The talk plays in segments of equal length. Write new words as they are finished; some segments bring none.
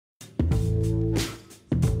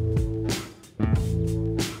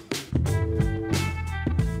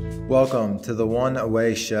Welcome to the One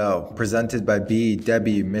Away Show, presented by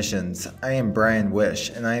BW Missions. I am Brian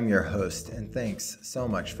Wish, and I am your host, and thanks so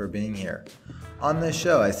much for being here. On this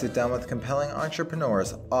show, I sit down with compelling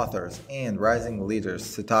entrepreneurs, authors, and rising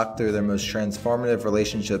leaders to talk through their most transformative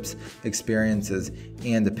relationships, experiences,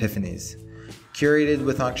 and epiphanies. Curated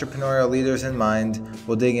with entrepreneurial leaders in mind,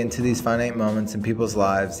 we'll dig into these finite moments in people's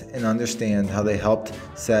lives and understand how they helped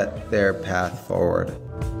set their path forward.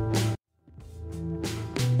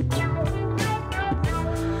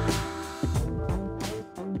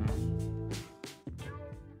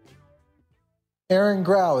 Erin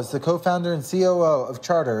Grau is the co-founder and COO of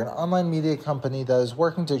Charter, an online media company that is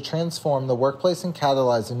working to transform the workplace and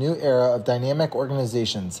catalyze a new era of dynamic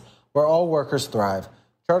organizations where all workers thrive.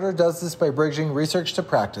 Charter does this by bridging research to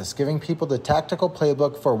practice, giving people the tactical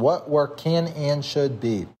playbook for what work can and should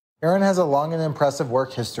be. Erin has a long and impressive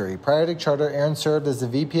work history. Prior to Charter, Erin served as the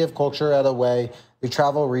VP of Culture at Away, a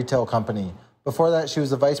travel retail company. Before that, she was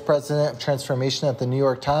the Vice President of Transformation at the New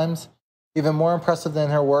York Times. Even more impressive than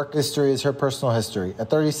her work history is her personal history. At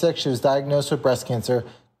 36, she was diagnosed with breast cancer,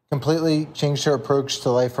 completely changed her approach to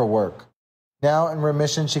life or work. Now in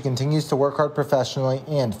remission, she continues to work hard professionally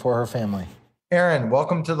and for her family. Erin,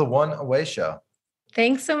 welcome to the One Away Show.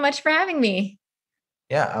 Thanks so much for having me.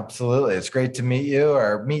 Yeah, absolutely. It's great to meet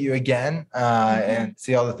you again and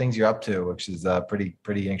see all the things you're up to, which is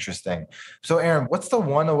pretty interesting. So Erin, what's the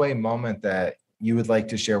one away moment that you would like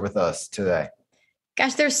to share with us today?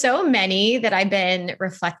 Gosh, there's so many that I've been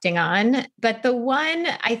reflecting on, but the one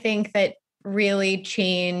I think that really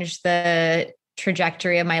changed the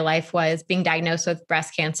trajectory of my life was being diagnosed with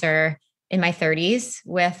breast cancer in my 30s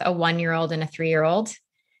with a 1-year-old and a 3-year-old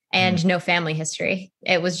and no family history.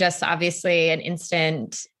 It was just obviously an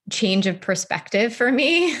instant change of perspective for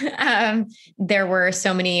me. There were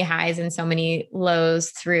so many highs and so many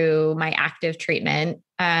lows through my active treatment.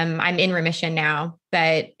 I'm in remission now,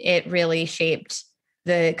 but it really shaped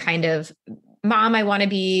the kind of mom I want to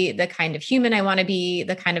be, the kind of human I want to be,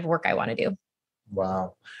 the kind of work I want to do.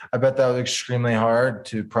 Wow. I bet that was extremely hard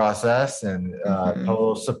to process and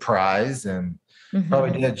total surprise and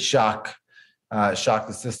probably did shock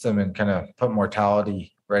the system and kind of put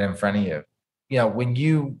mortality right in front of you. You know, when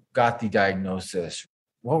you got the diagnosis,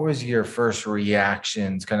 what was your first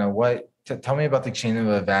reactions? Tell me about the chain of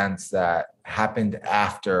events that happened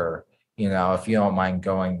after, if you don't mind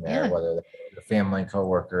going there, whether the family,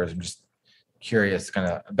 coworkers. I'm just curious kind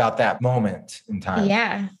of about that moment in time.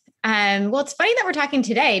 Yeah. Well, it's funny that we're talking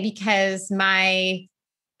today because my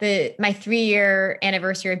 3-year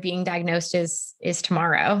anniversary of being diagnosed is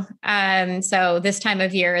tomorrow. So this time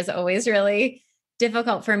of year is always really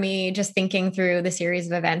difficult for me, just thinking through the series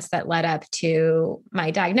of events that led up to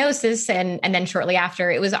my diagnosis. And then shortly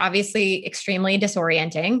after, it was obviously extremely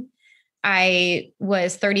disorienting. I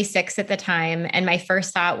was 36 at the time. And my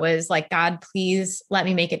first thought was like, God, please let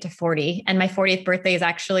me make it to 40. And my 40th birthday is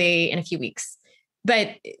actually in a few weeks.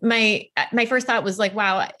 But my first thought was like,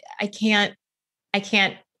 wow, I can't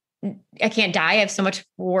die. I have so much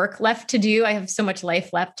work left to do. I have so much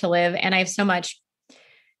life left to live. And I have so much,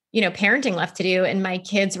 parenting left to do. And my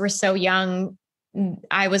kids were so young.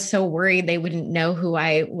 I was so worried they wouldn't know who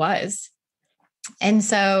I was. And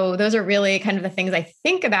so those are really kind of the things I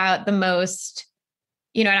think about the most,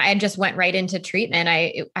 and I just went right into treatment.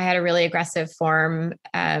 I had a really aggressive form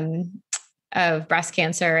of breast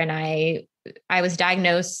cancer, and I was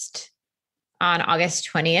diagnosed on August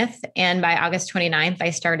 20th. And by August 29th, I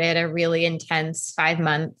started a really intense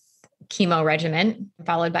 5-month chemo regimen,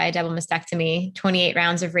 followed by a double mastectomy, 28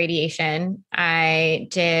 rounds of radiation. I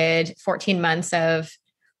did 14 months of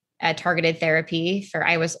targeted therapy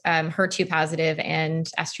I was HER2 positive and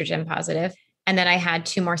estrogen positive. And then I had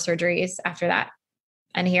 2 more surgeries after that.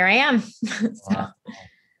 And here I am.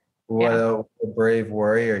 What a brave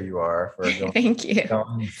warrior you are for Thank you.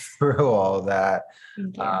 going through all of that.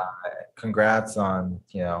 Congrats on,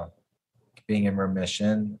 being in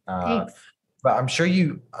remission. Thanks. But I'm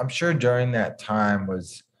sure during that time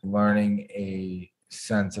was learning a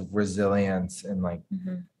sense of resilience and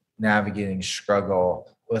navigating struggle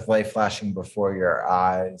with life flashing before your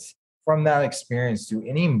eyes. From that experience, do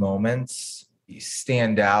any moments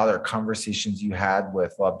stand out or conversations you had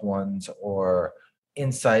with loved ones or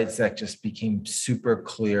insights that just became super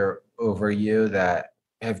clear over you that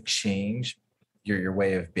have changed your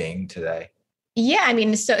way of being today? Yeah. I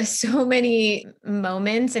mean, so many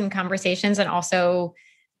moments and conversations, and also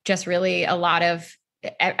just really a lot of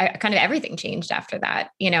kind of everything changed after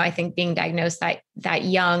that. I think being diagnosed that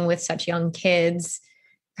young with such young kids,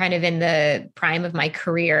 kind of in the prime of my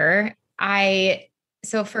career.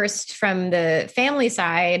 So first from the family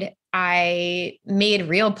side, I made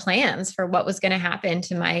real plans for what was going to happen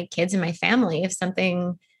to my kids and my family if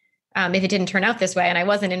something, if it didn't turn out this way and I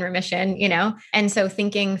wasn't in remission, And so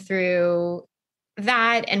thinking through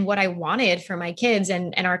that and what I wanted for my kids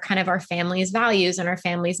and our kind of our family's values and our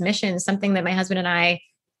family's mission, something that my husband and I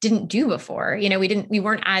didn't do before. We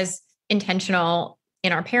weren't as intentional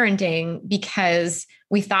in our parenting because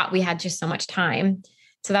we thought we had just so much time.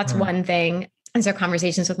 So that's one thing. And so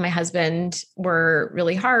conversations with my husband were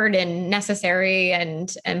really hard and necessary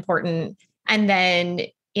and important. And then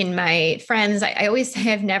in my friends, I always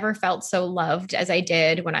say I've never felt so loved as I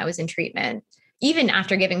did when I was in treatment. Even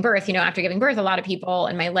after giving birth, a lot of people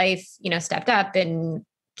in my life, stepped up and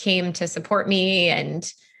came to support me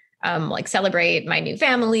and celebrate my new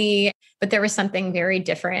family. But there was something very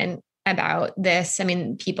different about this. I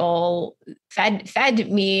mean, people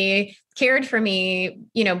fed me, cared for me,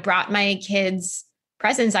 brought my kids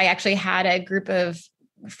presents. I actually had a group of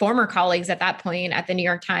former colleagues at that point at the New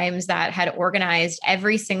York Times that had organized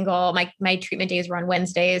every single, my treatment days were on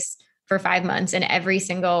Wednesdays for 5 months. And every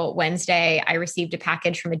single Wednesday, I received a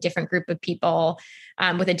package from a different group of people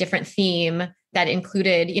with a different theme that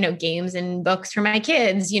included, games and books for my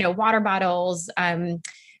kids, water bottles,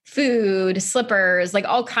 food, slippers, like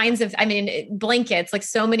all kinds of, blankets, like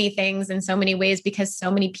so many things in so many ways, because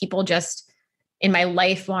so many people just in my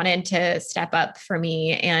life wanted to step up for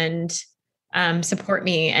me and support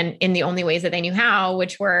me, and in the only ways that they knew how,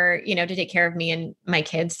 which were, to take care of me and my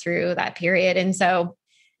kids through that period. And so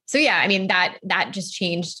yeah, that just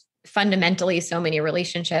changed fundamentally so many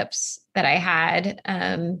relationships that I had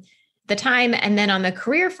the time. And then on the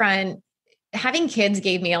career front, having kids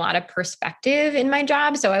gave me a lot of perspective in my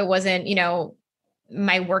job. So I wasn't,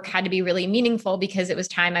 my work had to be really meaningful because it was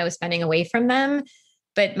time I was spending away from them.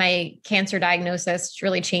 But my cancer diagnosis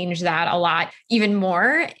really changed that a lot, even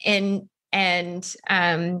more. And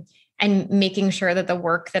making sure that the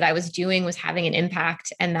work that I was doing was having an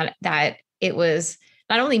impact, and that it was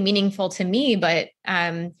not only meaningful to me, but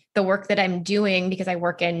the work that I'm doing, because I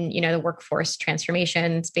work in, the workforce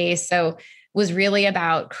transformation space. So was really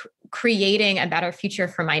about creating a better future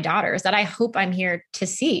for my daughters that I hope I'm here to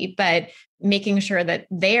see, but making sure that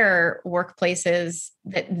their workplaces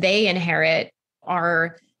that they inherit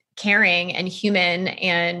are caring and human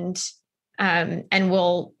and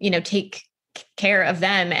will, take care of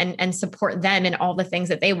them and support them in all the things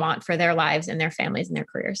that they want for their lives and their families and their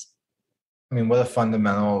careers. What a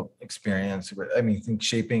fundamental experience. Think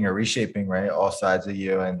shaping or reshaping, right? All sides of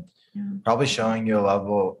you, and probably showing you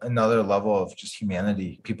another level of just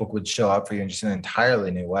humanity. People would show up for you in just an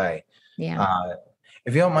entirely new way. Yeah.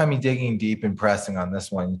 If you don't mind me digging deep and pressing on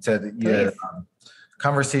this one, you said that you had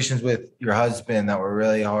conversations with your husband that were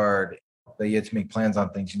really hard, that you had to make plans on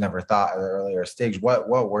things you never thought at an earlier stage. What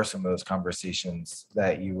were some of those conversations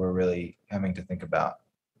that you were really having to think about?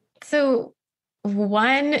 So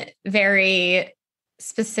one very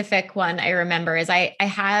specific one I remember is I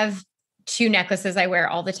have 2 necklaces I wear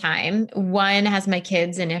all the time. One has my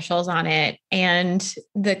kids' initials on it. And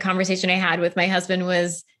the conversation I had with my husband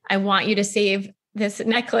was, I want you to save this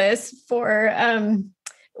necklace for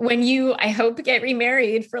when you, I hope, get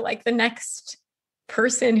remarried, for like the next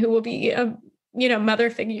person who will be a, mother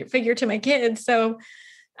figure to my kids. So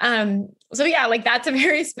yeah, like that's a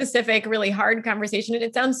very specific, really hard conversation. And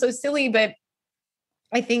it sounds so silly, but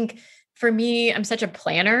I think for me, I'm such a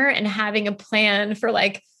planner, and having a plan for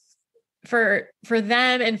for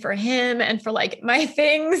them and for him and for like my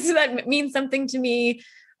things that mean something to me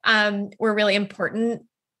were really important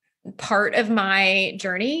part of my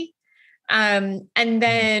journey. And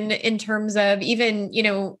then in terms of even,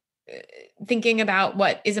 thinking about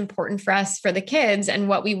what is important for us, for the kids, and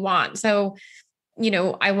what we want. So,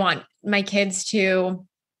 I want my kids to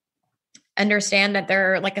understand that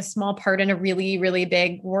they're like a small part in a really, really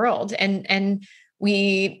big world. And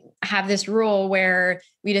we have this rule where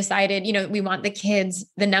we decided, we want the kids,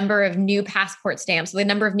 the number of new passport stamps, so the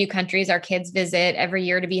number of new countries our kids visit every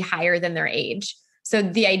year, to be higher than their age. So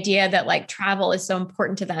the idea that like travel is so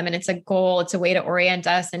important to them, and it's a goal, it's a way to orient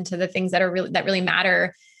us into the things that really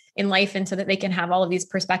matter in life, and so that they can have all of these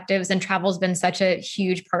perspectives. And travel's been such a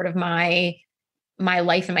huge part of my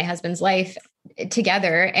life and my husband's life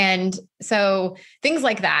together. And so things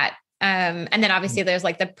like that. And then obviously there's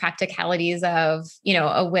like the practicalities of,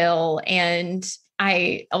 a will. And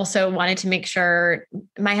I also wanted to make sure,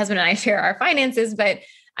 my husband and I share our finances, but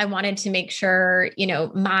I wanted to make sure,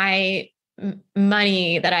 my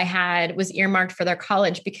money that I had was earmarked for their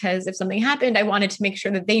college, because if something happened, I wanted to make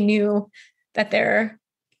sure that they knew that their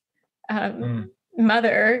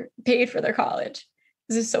mother paid for their college.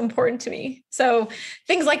 This is so important to me. So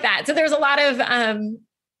things like that. So there's a lot of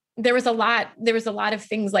there was a lot of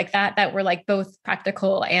things like that were like both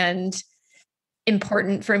practical and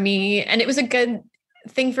important for me. And it was a good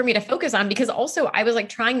thing for me to focus on, because also I was like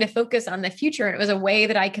trying to focus on the future, and it was a way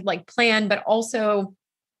that I could like plan, but also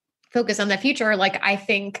focus on the future. Like, I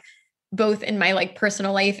think both in my like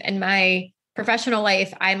personal life and my professional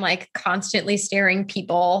life, I'm like constantly steering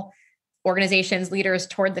people, organizations, leaders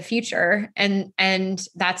toward the future. And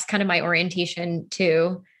that's kind of my orientation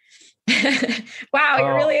too. Wow.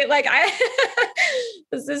 You're really like,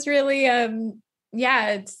 this is really, yeah,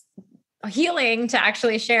 it's healing to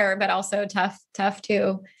actually share, but also tough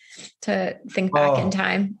to think back in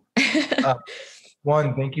time.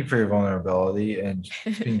 One, thank you for your vulnerability and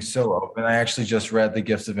being so open. I actually just read The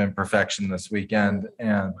Gifts of Imperfection this weekend,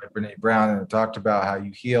 and by Brene Brown, and it talked about how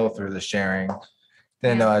you heal through the sharing.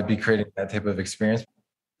 Didn't know I'd be creating that type of experience.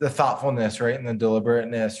 The thoughtfulness, right? And the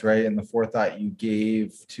deliberateness, right? And the forethought you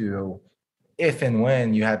gave to if and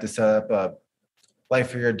when you had to set up a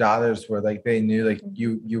life for your daughters where like they knew like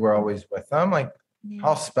you were always with them, like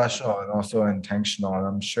how special and also intentional. And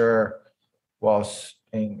I'm sure whilst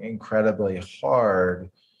incredibly hard,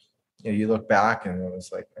 you look back and it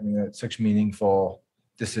was like, I mean, it's such meaningful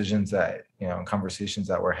decisions that, and conversations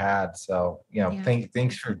that were had. So,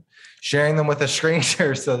 thanks for sharing them with a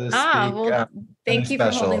stranger, so to speak. Well, thank you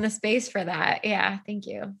for holding the space for that. Yeah. Thank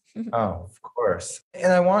you. Oh, of course.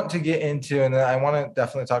 And I want to get into, and I want to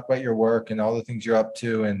definitely talk about your work and all the things you're up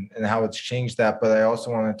to and how it's changed that. But I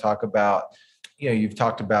also want to talk about, you've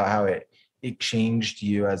talked about how it changed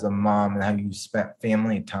you as a mom and how you spent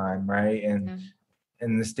family time, right? And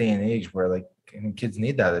in this day and age where like kids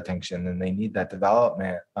need that attention and they need that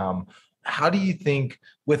development. How do you think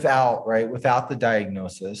without the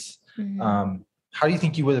diagnosis, how do you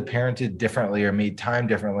think you would have parented differently or made time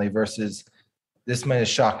differently versus this might have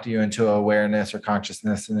shocked you into awareness or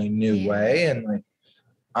consciousness in a new way? And like,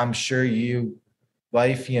 I'm sure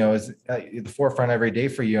life, is at the forefront every day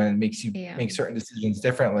for you, and it makes you make certain decisions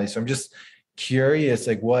differently. So I'm just curious,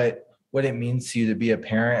 like what it means to you to be a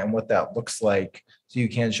parent and what that looks like, so you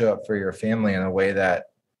can show up for your family in a way that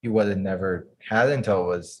you would have never had until it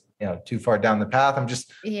was, too far down the path. I'm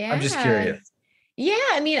just curious. Yeah.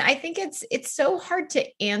 I mean, I think it's so hard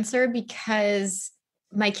to answer because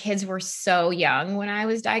my kids were so young when I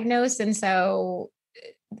was diagnosed. And so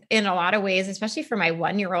in a lot of ways, especially for my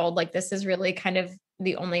 1-year-old, like this is really kind of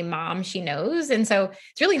the only mom she knows. And so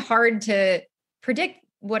it's really hard to predict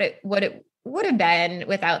what it would have been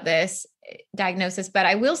without this diagnosis. But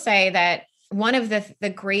I will say that one of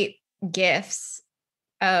the great gifts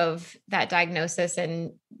of that diagnosis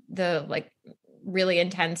and the like really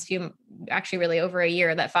intense really over a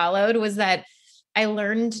year that followed, was that I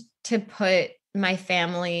learned to put my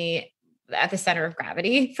family at the center of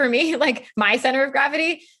gravity for me, like my center of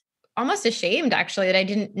gravity. Almost ashamed actually that I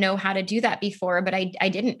didn't know how to do that before, but I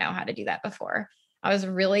didn't know how to do that before. I was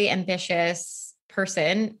a really ambitious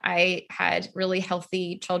person. I had really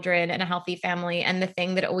healthy children and a healthy family. And the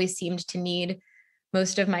thing that always seemed to need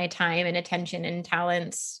most of my time and attention and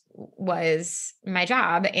talents was my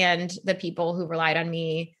job and the people who relied on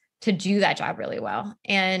me to do that job really well.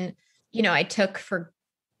 And, I took for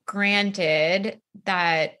granted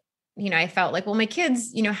that, I felt like, well, my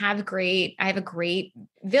kids, I have a great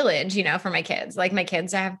village, for my kids. Like my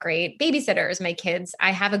kids, I have great babysitters. My kids,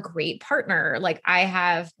 I have a great partner. Like I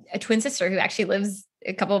have a twin sister who actually lives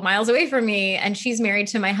a couple of miles away from me, and she's married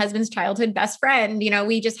to my husband's childhood best friend.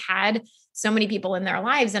 We just had so many people in their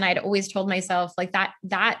lives. And I'd always told myself like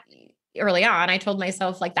that early on, I told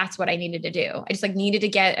myself like, that's what I needed to do. I just like needed to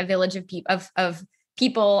get a village of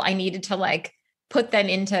people. I needed to like put them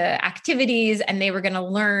into activities, and they were going to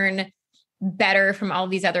learn better from all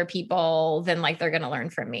these other people than like they're going to learn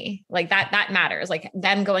from me. Like that matters. Like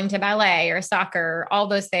them going to ballet or soccer, all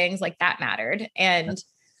those things, like that mattered. And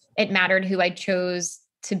it mattered who I chose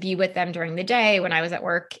to be with them during the day when I was at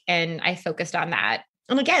work. And I focused on that.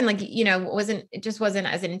 And again, like, it just wasn't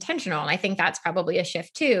as intentional. And I think that's probably a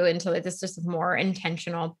shift too, into like this just more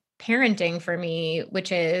intentional parenting for me,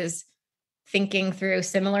 which is thinking through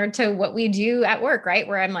similar to what we do at work, right?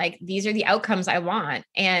 Where I'm like, these are the outcomes I want,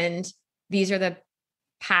 and these are the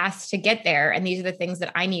paths to get there. And these are the things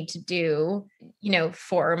that I need to do,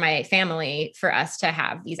 for my family, for us to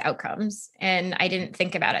have these outcomes. And I didn't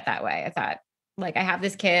think about it that way. I thought like, I have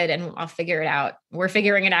this kid and I'll figure it out. We're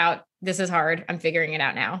figuring it out. This is hard. I'm figuring it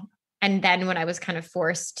out now. And then when I was kind of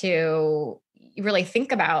forced to really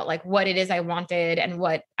think about like what it is I wanted and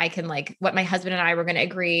what I can like, what my husband and I were going to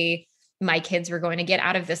agree my kids were going to get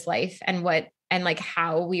out of this life, and like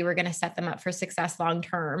how we were going to set them up for success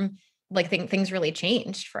long-term, like things really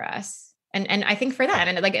changed for us. And I think for them,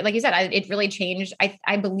 and like you said, it really changed.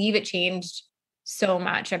 I believe it changed so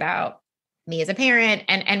much about me as a parent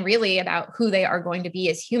and really about who they are going to be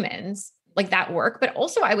as humans, like that work. But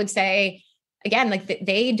also I would say, again, like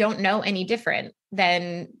they don't know any different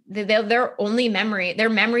than their only memory. Their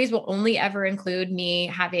memories will only ever include me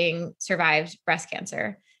having survived breast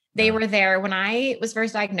cancer. They were there when I was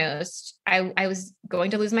first diagnosed. I was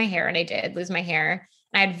going to lose my hair, and I did lose my hair.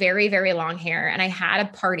 I had very, very long hair, and I had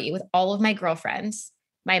a party with all of my girlfriends.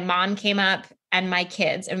 My mom came up and my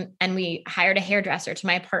kids, and we hired a hairdresser to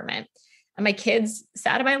my apartment. And my kids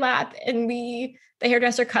sat in my lap, and the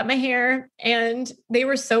hairdresser cut my hair, and they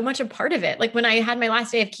were so much a part of it. Like when I had my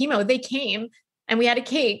last day of chemo, they came and we had a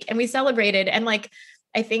cake and we celebrated. And like,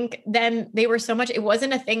 I think then they were so much, it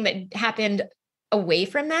wasn't a thing that happened away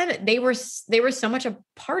from them. They were so much a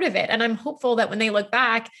part of it. And I'm hopeful that when they look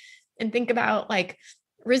back and think about like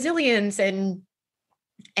resilience and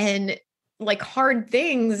like hard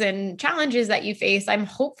things and challenges that you face, I'm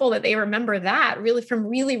hopeful that they remember that really from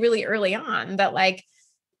really, really early on, that like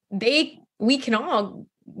we can all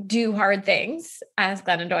do hard things, as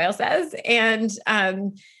Glennon Doyle says. And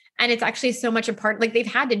it's actually so much a part, like they've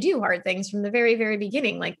had to do hard things from the very, very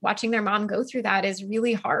beginning. Like watching their mom go through that is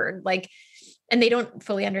really hard. Like, and they don't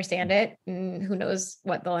fully understand it. And who knows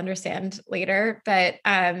what they'll understand later. But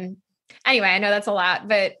anyway, I know that's a lot,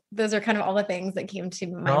 but those are kind of all the things that came to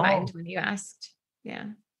my mind when you asked. Yeah.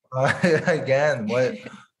 Again,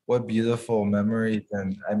 what beautiful memories.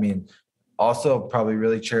 And I mean, also probably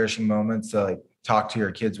really cherishing moments to like talk to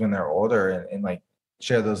your kids when they're older and like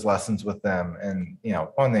share those lessons with them. And, you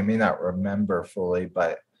know, one, they may not remember fully,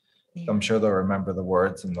 but I'm sure they'll remember the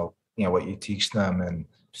words and they'll, you know, what you teach them, and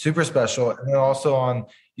super special. And then also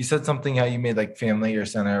you said something, how you made like family your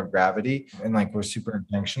center of gravity and like we're super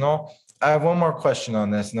intentional. I have one more question on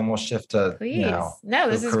this and then we'll shift to, please. You know, no,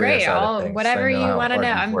 this is great. Whatever you want to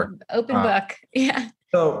know. I'm open book. Yeah.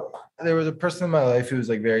 So there was a person in my life who was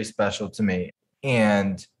like very special to me.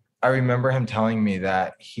 And I remember him telling me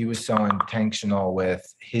that he was so intentional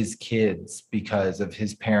with his kids because of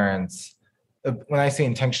his parents. When I say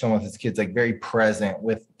intentional with his kids, like very present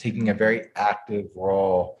with taking a very active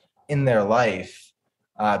role in their life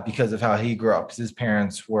because of how he grew up. Because his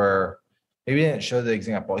parents were, maybe didn't show the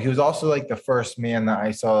example. He was also like the first man that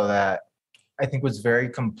I saw that I think was very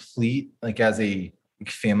complete, like as a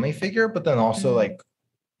family figure, but then also like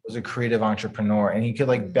was a creative entrepreneur, and he could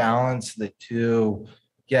like balance the two,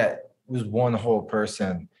 yet was one whole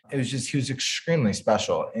person. It was just, he was extremely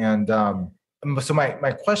special. And so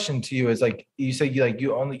my question to you is like, you said your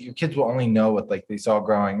kids will only know what like they saw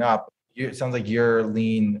growing up. It sounds like your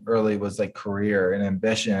lean early was like career and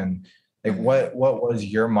ambition. Like what was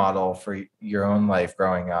your model for your own life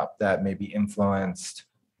growing up that maybe influenced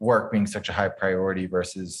work being such a high priority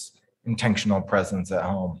versus intentional presence at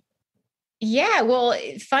home? Yeah, well,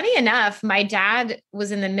 funny enough, my dad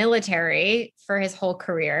was in the military for his whole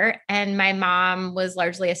career, and my mom was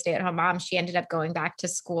largely a stay-at-home mom. She ended up going back to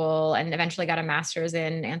school and eventually got a master's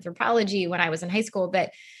in anthropology when I was in high school. But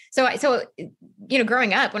so you know,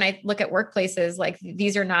 growing up, when I look at workplaces, like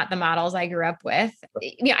these are not the models I grew up with.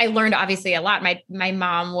 You know, I learned obviously a lot. My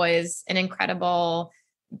mom was an incredible,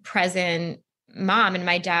 present mom, and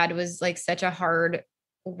my dad was like such a hard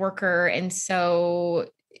worker and so,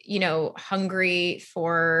 you know, hungry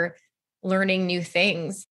for learning new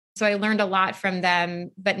things. So I learned a lot from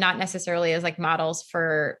them, but not necessarily as like models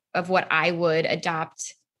of what I would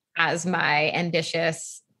adopt as my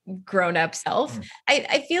ambitious grown-up self.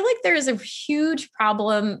 I feel like there's a huge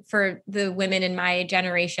problem for the women in my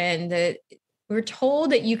generation that we're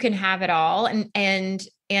told that you can have it all and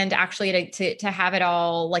actually to have it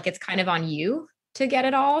all, like it's kind of on you to get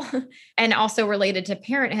it all. And also related to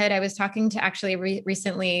parenthood, I was talking to actually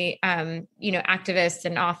recently, you know, activist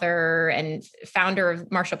and author and founder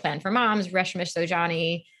of Marshall Plan for Moms, Reshmish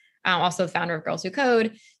Sojani, also the founder of Girls Who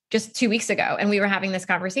Code, just 2 weeks ago. And we were having this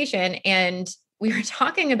conversation and we were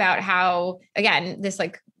talking about how, again, this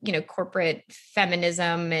like, you know, corporate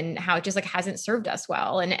feminism and how it just like hasn't served us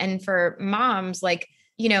well. And for moms, like,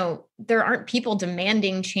 you know, there aren't people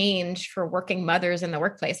demanding change for working mothers in the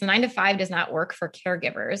workplace. The 9 to 5 does not work for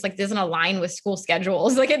caregivers. Like doesn't align with school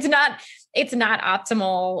schedules. Like it's not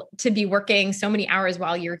optimal to be working so many hours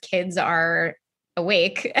while your kids are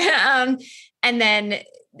awake. And then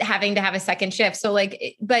having to have a second shift. So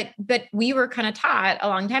like, but we were kind of taught a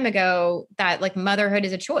long time ago that like motherhood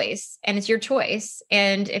is a choice and it's your choice.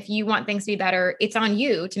 And if you want things to be better, it's on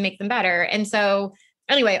you to make them better. And so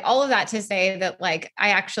anyway, all of that to say that like,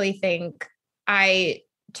 I actually think I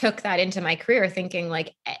took that into my career thinking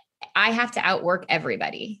like, I have to outwork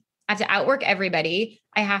everybody. I have to outwork everybody.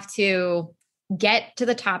 I have to get to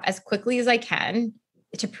the top as quickly as I can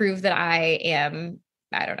to prove that I am,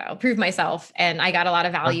 I don't know, prove myself. And I got a lot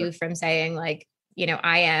of value from saying like,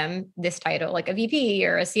 I am this title, like a VP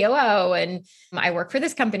or a COO, and I work for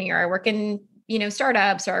this company, or I work in,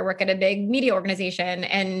 startups, or I work at a big media organization.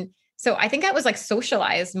 And so I think I was like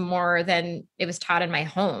socialized more than it was taught in my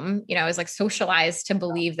home. I was like socialized to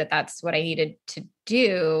believe that that's what I needed to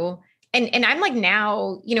do. And I'm like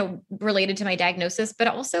now, related to my diagnosis, but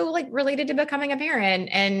also like related to becoming a parent,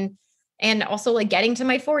 and also like getting to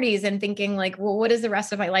my 40s and thinking like, well, what is the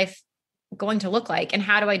rest of my life going to look like? And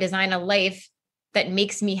how do I design a life that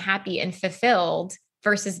makes me happy and fulfilled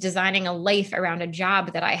versus designing a life around a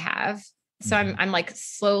job that I have? So I'm like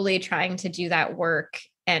slowly trying to do that work.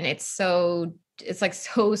 And it's like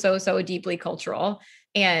so deeply cultural,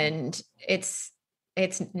 and it's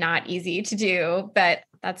not ezy to do, but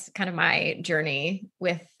that's kind of my journey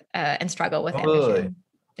with, and struggle with ambition.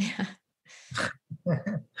 Yeah.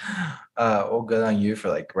 Well, good on you for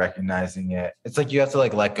like recognizing it. It's like you have to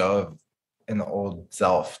like let go of an old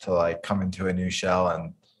self to like come into a new shell.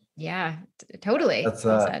 And yeah, totally. That's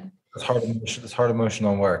hard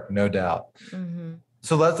emotional work, no doubt.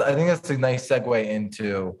 So I think that's a nice segue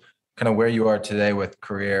into kind of where you are today with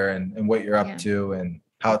career and what you're up to, and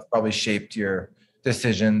how it's probably shaped your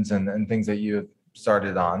decisions and things that you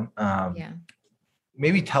started on.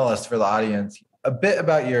 Maybe tell us, for the audience, a bit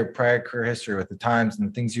about your prior career history with the Times and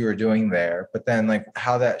the things you were doing there, but then like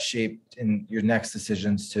how that shaped in your next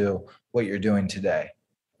decisions to what you're doing today.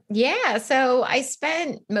 Yeah. So I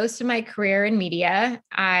spent most of my career in media.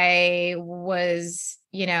 I was,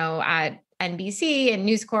 at NBC and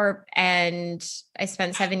News Corp, and I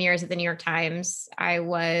spent 7 years at the New York Times.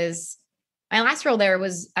 My last role there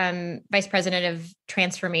was vice president of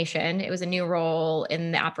transformation. It was a new role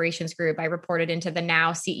in the operations group. I reported into the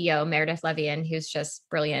now CEO, Meredith Levian, who's just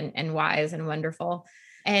brilliant and wise and wonderful.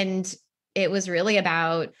 And it was really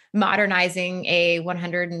about modernizing a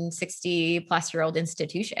 160 plus year old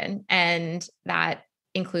institution. And that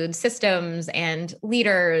includes systems and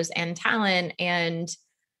leaders and talent and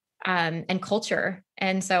culture.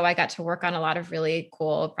 And so I got to work on a lot of really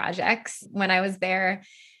cool projects when I was there.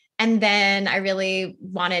 And then I really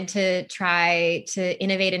wanted to try to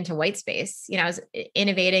innovate into white space. I was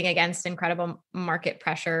innovating against incredible market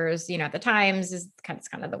pressures, at the Times is kind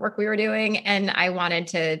of the work we were doing. And I wanted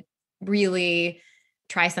to really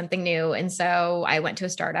try something new. And so I went to a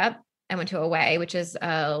startup. I went to Away, which is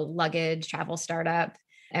a luggage travel startup.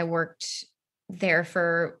 I worked there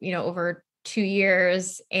for, over 2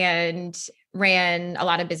 years and ran a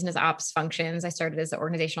lot of business ops functions. I started as the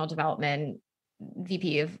organizational development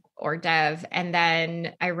VP of org dev. And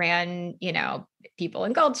then I ran, people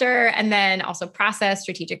and culture, and then also process,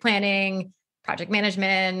 strategic planning, project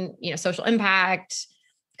management, social impact,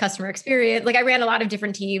 customer experience. Like I ran a lot of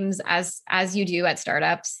different teams as you do at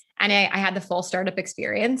startups. And I had the full startup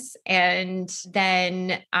experience. And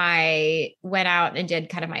then I went out and did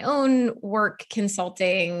kind of my own work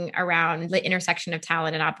consulting around the intersection of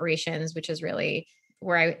talent and operations, which is really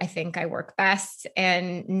where I think I work best.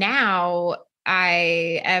 And now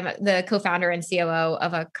I am the co-founder and COO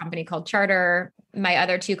of a company called Charter. My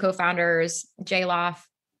other two co-founders, Jay Loff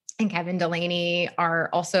and Kevin Delaney,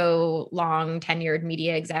 are also long tenured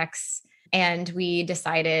media execs. And we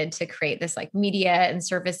decided to create this like media and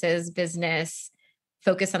services business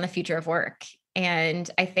focused on the future of work. And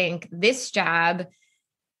I think this job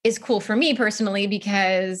is cool for me personally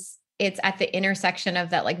because it's at the intersection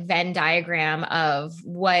of that like Venn diagram of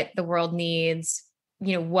what the world needs,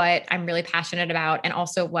 what I'm really passionate about, and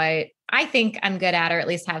also what I think I'm good at, or at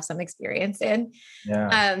least have some experience in.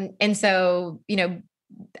 Yeah. And so,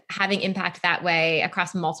 having impact that way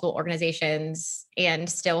across multiple organizations and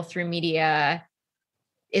still through media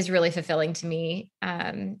is really fulfilling to me.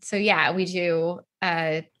 So yeah, we do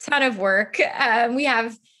a ton of work. We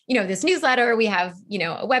have, this newsletter, we have,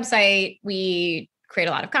 a website, we create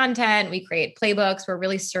a lot of content, we create playbooks. We're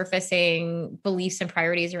really surfacing beliefs and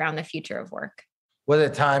priorities around the future of work. What a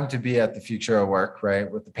time to be at the future of work,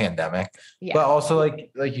 right? With the pandemic. Yeah. But also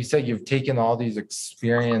like you said, you've taken all these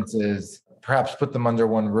experiences, perhaps put them under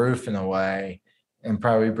one roof in a way, and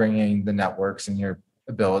probably bringing the networks and your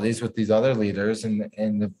abilities with these other leaders and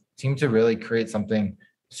the team to really create something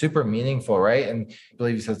super meaningful, right? And I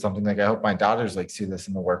believe you said something like, I hope my daughters like see this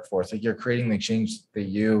in the workforce. Like you're creating the change that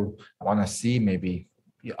you want to see maybe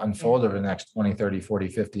unfold over the next 20, 30, 40,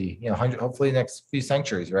 50, 100, hopefully the next few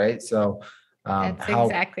centuries, right? So that's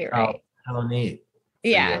exactly right. How neat.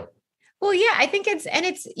 Yeah. Well, yeah, I think it's,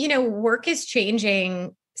 work is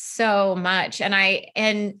changing so much.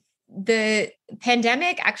 And the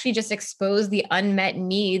pandemic actually just exposed the unmet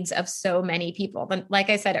needs of so many people. But like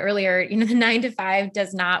I said earlier, the 9 to 5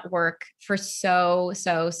 does not work for so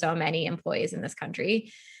many employees in this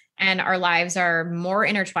country. And our lives are more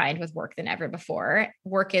intertwined with work than ever before.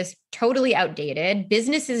 Work is totally outdated.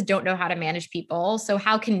 Businesses don't know how to manage people. So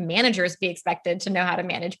how can managers be expected to know how to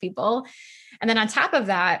manage people? And then on top of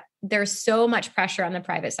that, there's so much pressure on the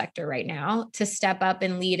private sector right now to step up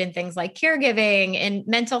and lead in things like caregiving and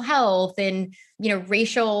mental health and,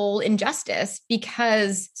 racial injustice,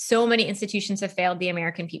 because so many institutions have failed the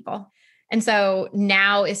American people. And so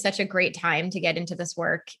now is such a great time to get into this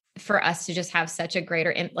work for us to just have such a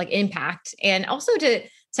greater impact, and also to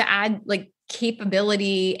add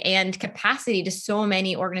capability and capacity to so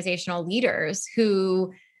many organizational leaders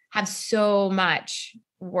who have so much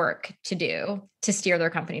work to do to steer their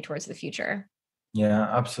company towards the future. Yeah,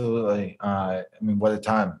 absolutely. What a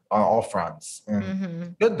time on all fronts.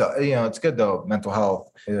 And good though, it's good though, mental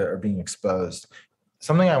health are being exposed.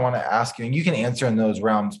 Something I want to ask you, and you can answer in those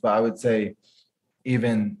realms, but I would say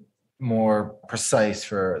even more precise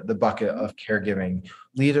for the bucket of caregiving,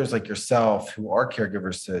 leaders like yourself who are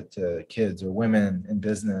caregivers to kids or women in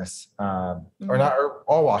business, or not, or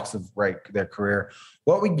all walks of their career.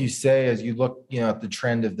 What would you say as you look, at the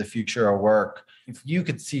trend of the future of work, if you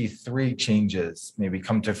could see 3 changes maybe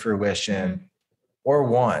come to fruition, or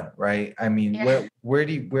one, right?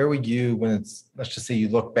 Where would you, when it's, let's just say you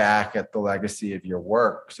look back at the legacy of your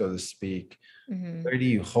work, so to speak, where do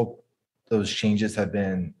you hope those changes have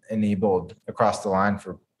been enabled across the line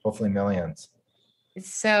for hopefully millions?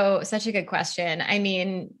 So such a good question.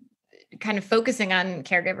 Kind of focusing on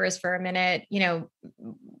caregivers for a minute,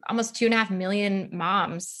 almost 2.5 million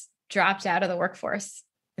moms dropped out of the workforce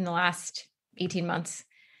in the last 18 months.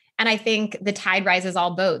 And I think the tide rises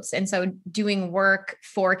all boats. And so doing work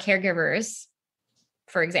for caregivers,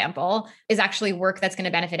 for example, is actually work that's going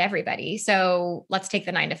to benefit everybody. So let's take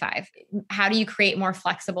the 9 to 5. How do you create more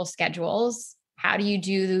flexible schedules? How do you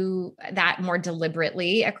do that more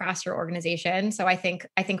deliberately across your organization? So I think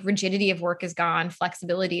rigidity of work is gone.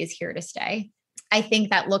 Flexibility is here to stay. I think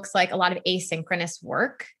that looks like a lot of asynchronous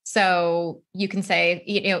work. So you can say,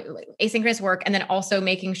 asynchronous work, and then also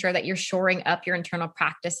making sure that you're shoring up your internal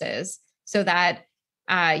practices so that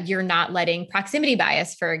you're not letting proximity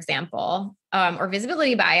bias, for example, or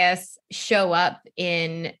visibility bias show up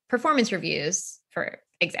in performance reviews, for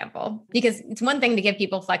example, because it's one thing to give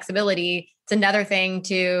people flexibility. It's another thing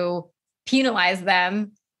to penalize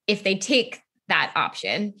them if they take that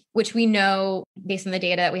option, which we know based on the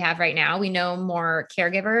data that we have right now, we know more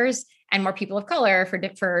caregivers and more people of color for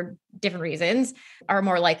different reasons are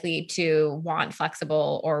more likely to want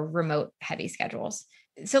flexible or remote heavy schedules.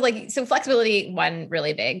 So flexibility, one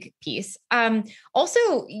really big piece.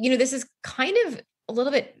 Also, this is kind of a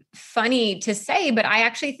little bit funny to say, but I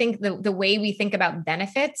actually think the way we think about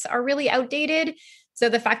benefits are really outdated. So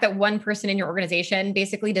the fact that one person in your organization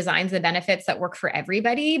basically designs the benefits that work for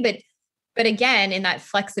everybody, but again, in that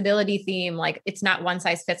flexibility theme, it's not one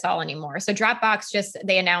size fits all anymore. So Dropbox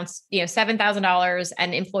they announced, $7,000,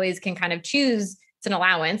 and employees can kind of choose. It's an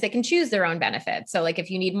allowance. They can choose their own benefits. So if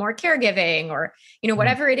you need more caregiving or,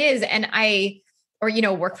 whatever it is,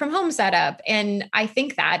 work from home setup. And I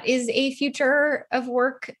think that is a future of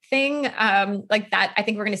work thing. That, I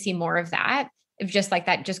think we're going to see more of that, of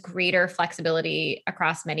just greater flexibility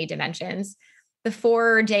across many dimensions. The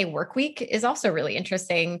 4-day work week is also really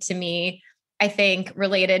interesting to me. I think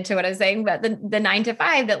related to what I was saying about the 9 to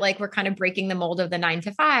 5, that we're kind of breaking the mold of the 9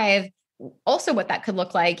 to 5. Also, what that could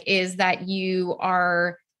look like is that you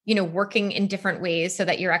are, working in different ways so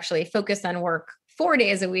that you're actually focused on work 4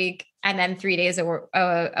 days a week, and then 3 days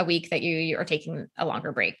a week that you are taking a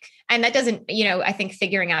longer break. And that doesn't, I think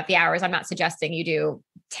figuring out the hours, I'm not suggesting you do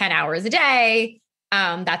 10 hours a day.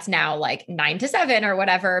 That's now 9 to 7 or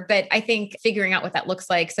whatever. But I think figuring out what that looks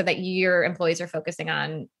like so that your employees are focusing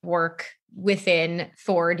on work within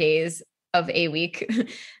 4 days of a week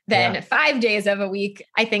than 5 days of a week,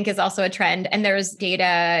 I think is also a trend. And there's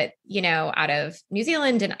data, out of New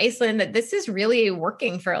Zealand and Iceland that this is really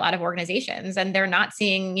working for a lot of organizations, and they're not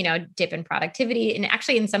seeing, dip in productivity, and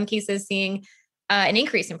actually in some cases seeing an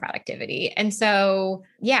increase in productivity. And so,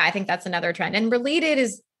 I think that's another trend. And related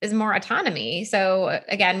is more autonomy. So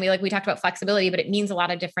again, we talked about flexibility, but it means a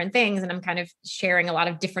lot of different things. And I'm kind of sharing a lot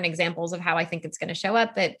of different examples of how I think it's going to show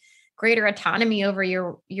up, that greater autonomy over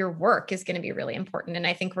your work is going to be really important. And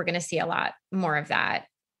I think we're going to see a lot more of that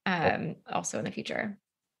also in the future.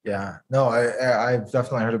 Yeah, no, I've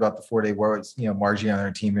definitely heard about the 4-day work. It's, Margie on our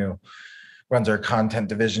team who runs our content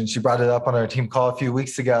division. She brought it up on our team call a few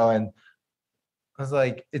weeks ago. And I was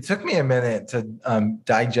like, it took me a minute to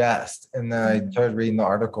digest. And then I started reading the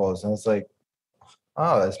articles and I was like,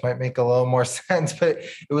 oh, this might make a little more sense. But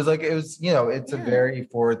it's a Yeah. very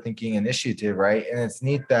forward thinking initiative, right? And it's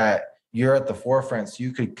neat that you're at the forefront so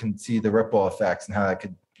you can see the ripple effects and how that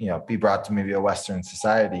could, be brought to maybe a Western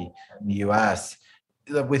society in the US.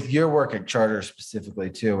 With your work at Charter specifically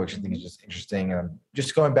too, which I think is just interesting.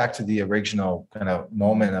 Just going back to the original kind of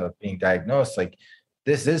moment of being diagnosed, like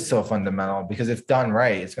this is so fundamental because if done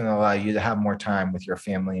right, it's going to allow you to have more time with your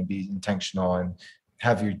family and be intentional and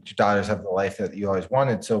have your daughters have the life that you always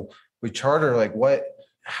wanted. So with Charter, like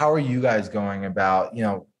how are you guys going about,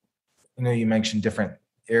 you mentioned different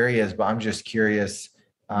areas, but I'm just curious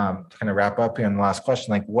to kind of wrap up here on the last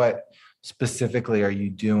question, like what specifically are you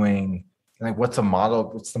doing? Like what's the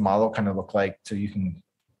model kind of look like so you can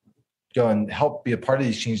go and help be a part of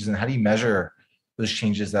these changes, and how do you measure those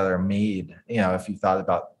changes that are made, if you thought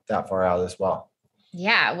about that far out as well?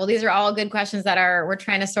 Yeah, well, these are all good questions that we're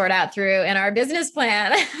trying to sort out through in our business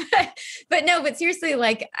plan. But seriously,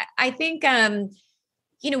 like I think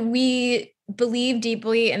we believe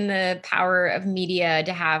deeply in the power of media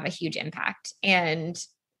to have a huge impact and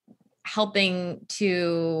helping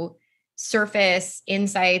to surface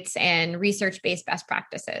insights and research-based best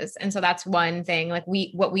practices. And so that's one thing. Like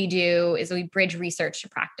what we do is we bridge research to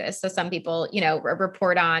practice. So some people,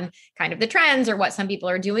 report on kind of the trends or what some people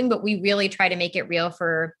are doing, but we really try to make it real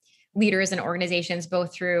for leaders and organizations,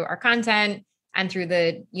 both through our content and through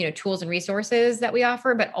the, tools and resources that we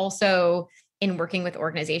offer, but also in working with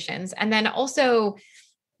organizations. And then also,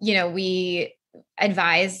 we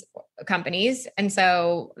advise companies. And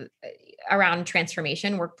so around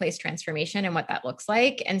transformation, workplace transformation, and what that looks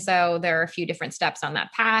like. And so there are a few different steps on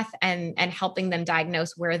that path, and helping them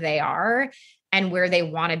diagnose where they are and where they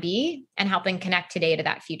want to be, and helping connect today to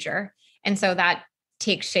that future. And so that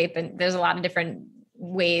takes shape, and there's a lot of different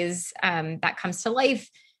ways that comes to life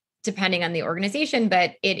depending on the organization.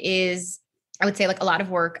 But it is, I would say, like a lot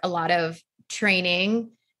of work, a lot of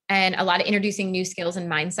training, and a lot of introducing new skills and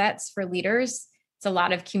mindsets for leaders. It's a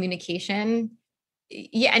lot of communication.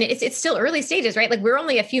 Yeah. And it's still early stages, right? Like we're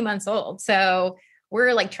only a few months old. So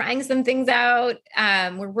we're like trying some things out.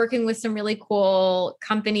 We're working with some really cool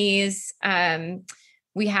companies.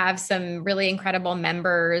 We have some really incredible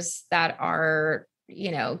members that are,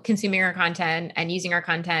 consuming our content and using our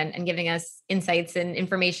content and giving us insights and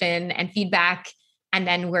information and feedback. And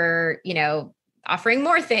then we're, offering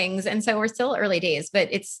more things. And so we're still early days, but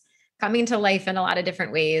it's coming to life in a lot of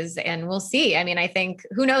different ways. And we'll see. I mean, I think,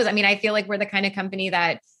 who knows? I mean, I feel like we're the kind of company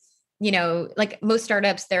that, like most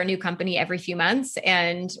startups, they're a new company every few months,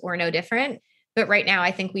 and we're no different. But right now, I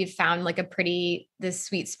think we've found like this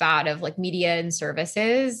sweet spot of like media and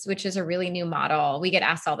services, which is a really new model. We get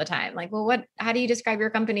asked all the time, like, well, how do you describe your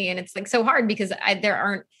company? And it's like so hard because there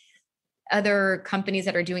aren't other companies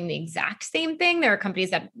that are doing the exact same thing. There are companies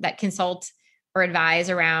that consult or advise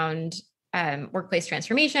around workplace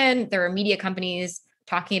transformation. There are media companies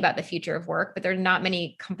talking about the future of work, but there are not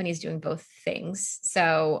many companies doing both things.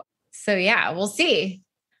 So yeah, we'll see.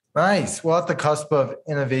 Nice. Well, at the cusp of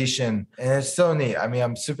innovation, and it's so neat. I mean,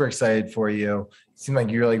 I'm super excited for you. It seems like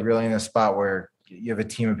you're like really in a spot where you have a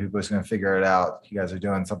team of people who's going to figure it out. You guys are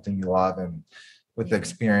doing something you love, and with the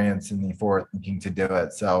experience and the forward thinking to do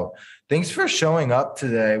it. So thanks for showing up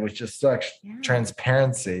today with just such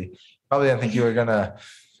transparency. Probably didn't think you were going to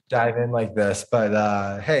dive in like this, but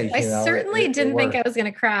hey, I certainly didn't think I was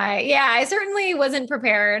going to cry. Yeah, I certainly wasn't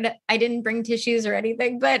prepared. I didn't bring tissues or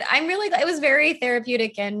anything, but it was very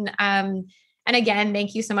therapeutic. And again,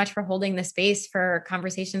 thank you so much for holding the space for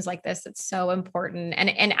conversations like this. It's so important.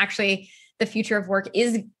 And actually the future of work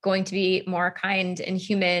is going to be more kind and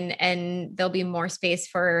human, and there'll be more space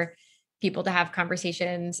for people to have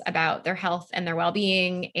conversations about their health and their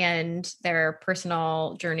well-being and their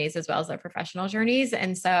personal journeys as well as their professional journeys.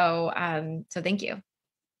 And so thank you.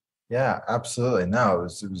 Yeah, absolutely. No,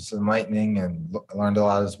 it was enlightening, and I learned a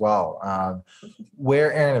lot as well.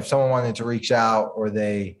 Erin, if someone wanted to reach out, or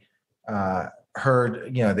they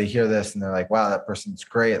heard, they hear this and they're like, wow, that person's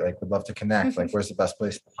great, like would love to connect, like where's the best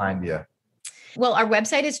place to find you? Well, our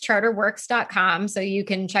website is charterworks.com. So you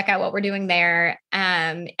can check out what we're doing there.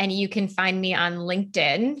 And you can find me on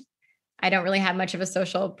LinkedIn. I don't really have much of a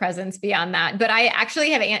social presence beyond that, but I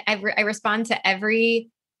actually I respond to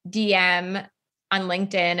every DM on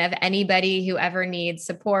LinkedIn of anybody who ever needs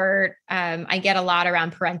support. I get a lot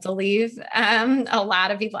around parental leave. A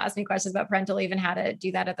lot of people ask me questions about parental leave and how to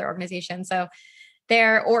do that at their organization. So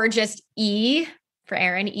or just E for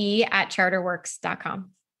Erin,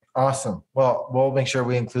 E@charterworks.com. Awesome. Well, we'll make sure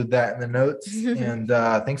we include that in the notes. And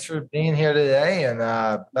thanks for being here today, and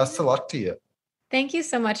best of luck to you. Thank you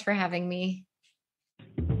so much for having me.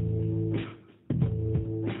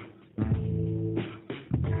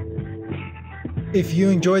 If you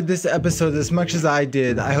enjoyed this episode as much as I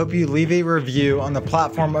did, I hope you leave a review on the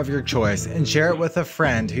platform of your choice and share it with a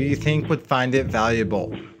friend who you think would find it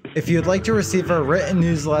valuable. If you'd like to receive our written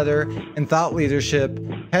newsletter and thought leadership,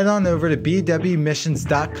 head on over to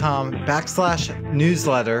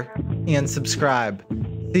bwmissions.com/newsletter and subscribe.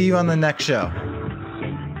 See you on the next show.